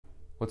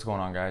What's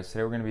going on, guys?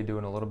 Today we're going to be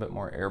doing a little bit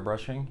more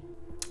airbrushing.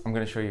 I'm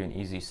going to show you an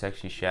easy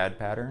sexy shad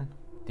pattern.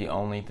 The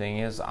only thing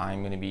is I'm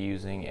going to be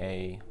using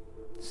a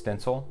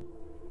stencil.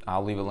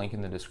 I'll leave a link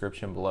in the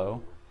description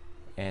below,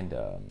 and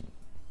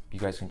you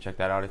guys can check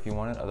that out if you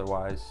want it.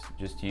 Otherwise,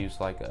 just use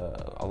like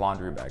a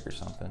laundry bag or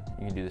something.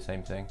 You can do the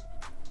same thing.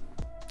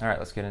 All right,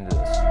 let's get into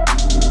this.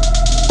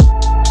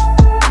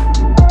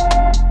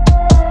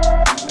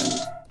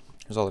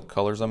 Here's all the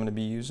colors I'm going to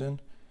be using.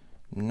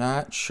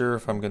 Not sure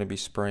if I'm going to be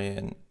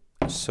spraying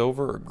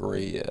silver or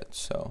gray yet,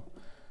 so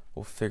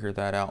we'll figure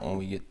that out when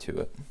we get to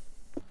it.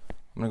 I'm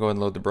going to go ahead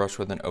and load the brush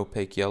with an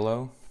opaque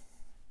yellow.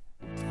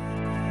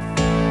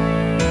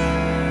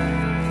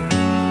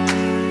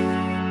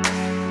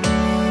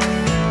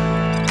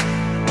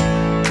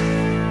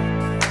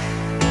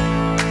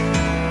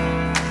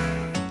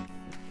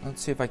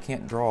 Let's see if I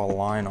can't draw a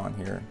line on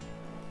here.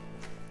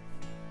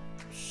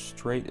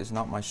 Straight is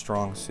not my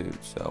strong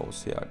suit, so we'll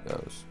see how it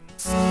goes.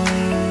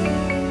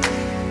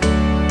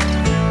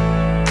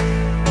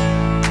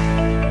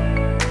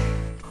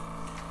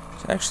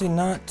 It's actually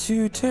not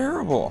too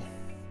terrible.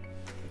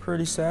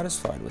 Pretty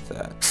satisfied with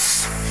that.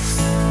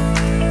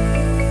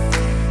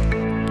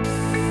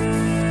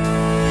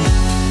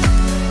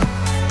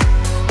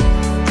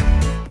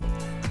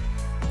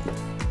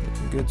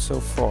 Looking good so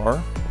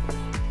far.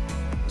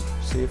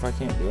 See if I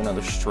can't do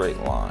another straight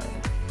line.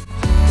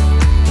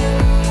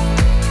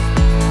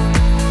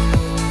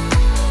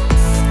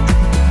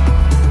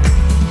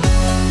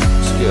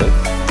 It's good.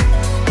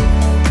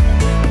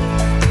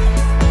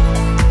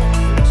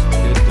 Looks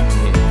good to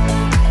me.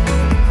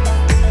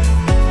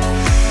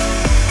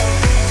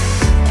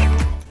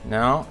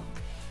 Now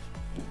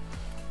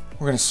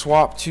we're gonna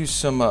swap to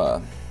some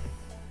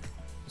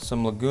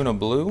Laguna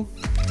Blue.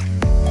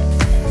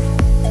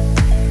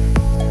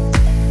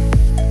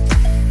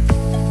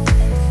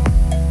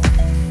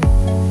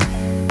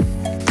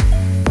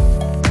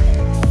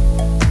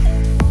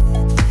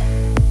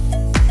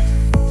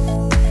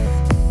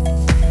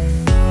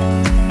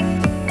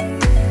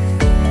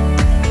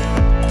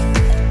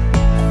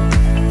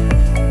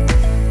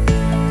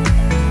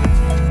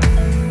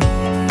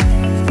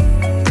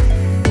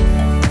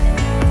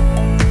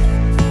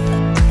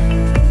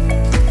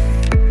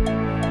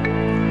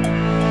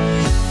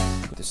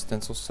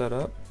 Stencil set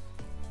up.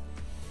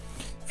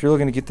 If you're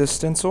looking to get this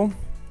stencil,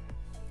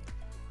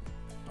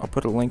 I'll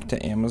put a link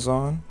to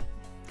Amazon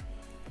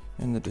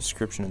in the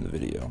description of the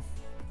video.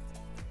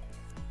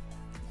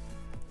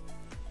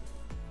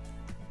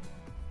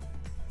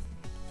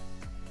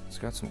 It's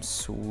got some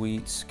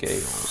sweet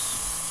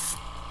scales.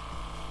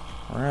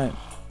 Alright,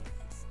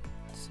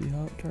 let's see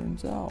how it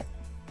turns out.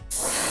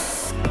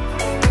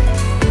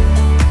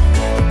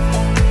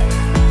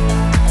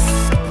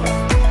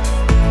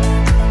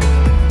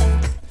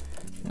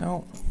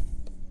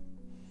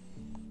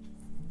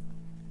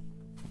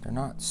 They're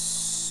not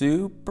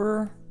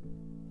super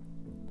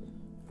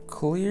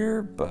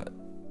clear, but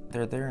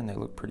they're there and they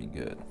look pretty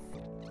good.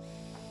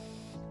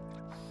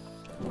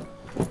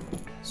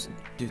 Let's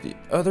do the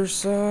other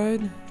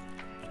side.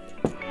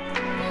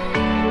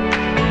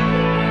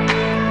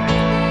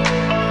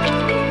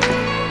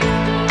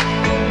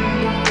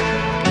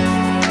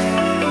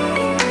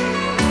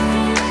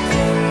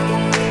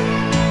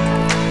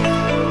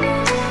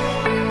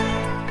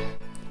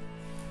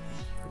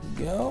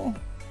 Go.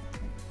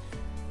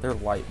 They're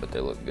light, but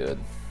they look good.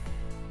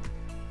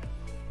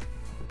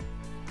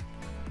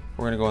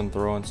 We're gonna go ahead and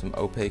throw in some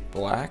opaque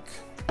black.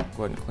 Go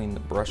ahead and clean the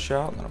brush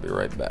out, and then I'll be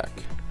right back.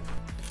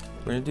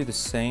 We're gonna do the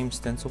same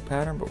stencil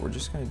pattern, but we're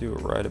just gonna do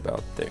it right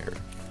about there.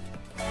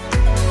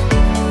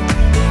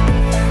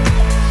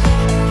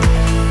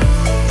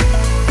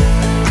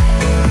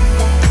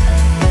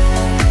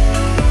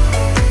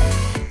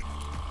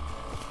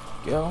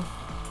 Go.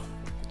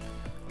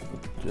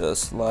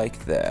 Just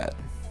like that.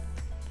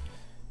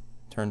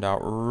 Turned out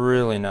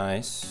really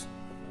nice.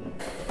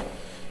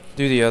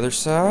 Do the other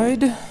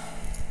side. There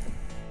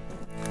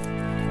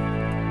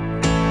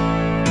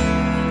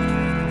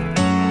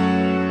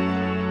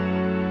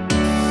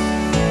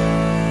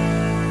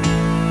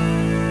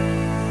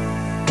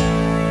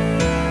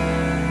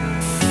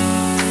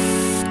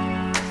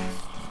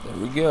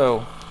we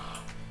go.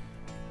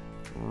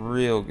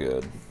 Real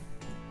good.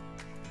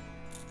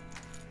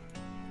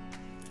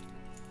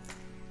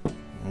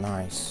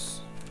 Nice.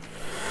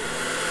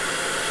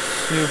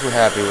 Super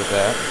happy with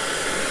that.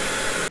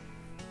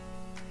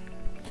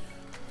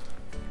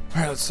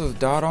 All right, let's throw the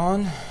dot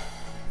on.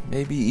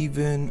 Maybe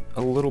even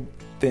a little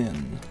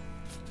thin.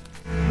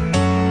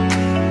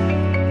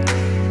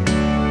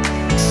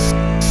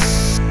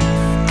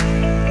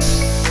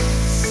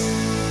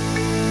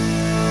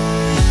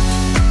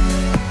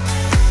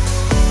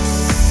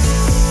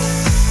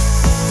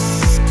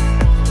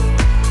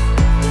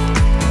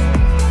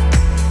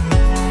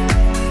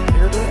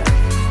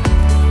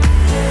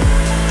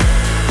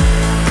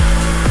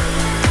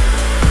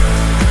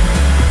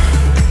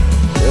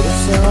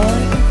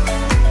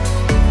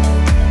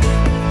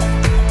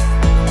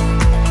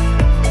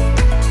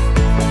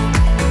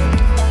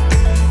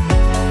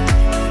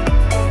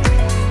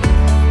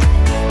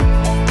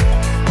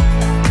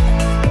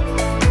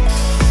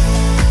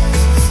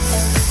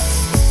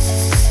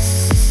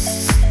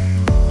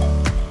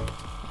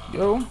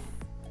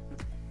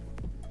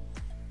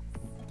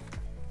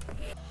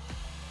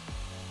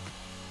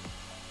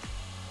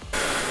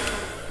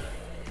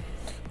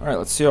 All right,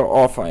 let's see how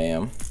off I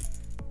am.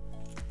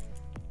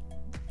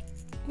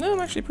 No, I'm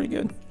actually pretty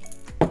good.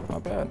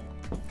 Not bad.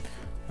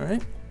 All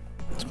right,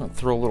 just gonna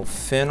throw a little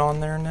fin on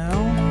there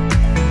now.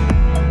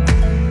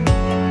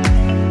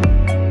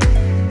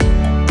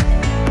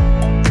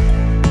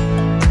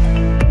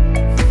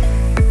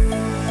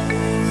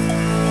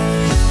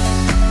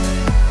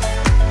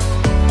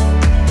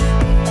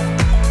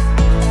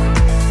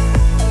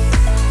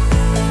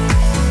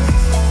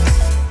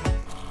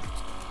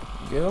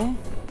 Go.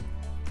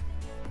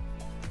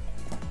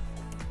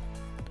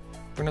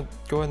 We're gonna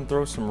go ahead and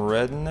throw some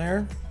red in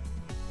there,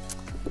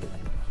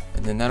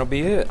 and then that'll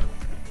be it.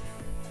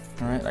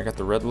 All right, I got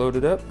the red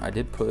loaded up. I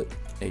did put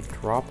a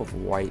drop of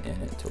white in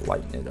it to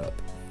lighten it up,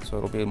 so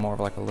it'll be more of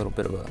like a little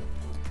bit of a,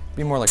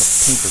 be more like a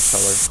pinker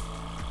color.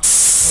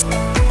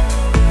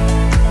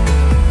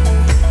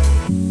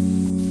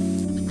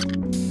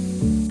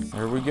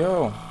 There we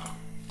go.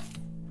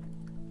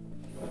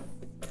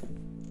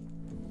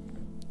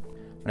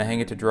 I'm gonna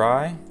hang it to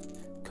dry,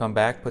 come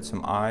back, put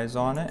some eyes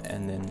on it,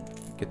 and then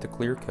get the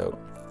clear coat.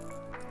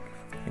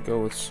 I go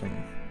with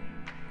some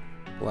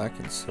black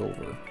and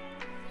silver.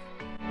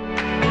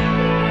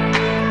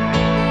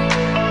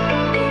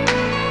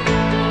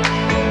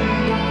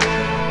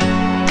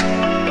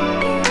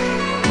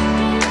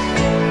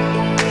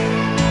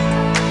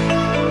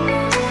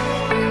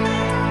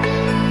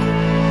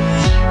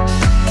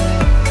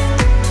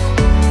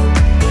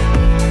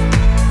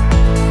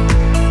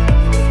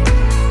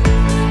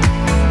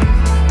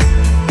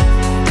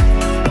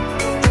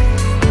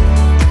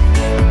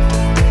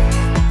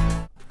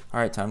 All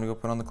right, time to go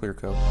put on the clear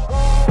coat.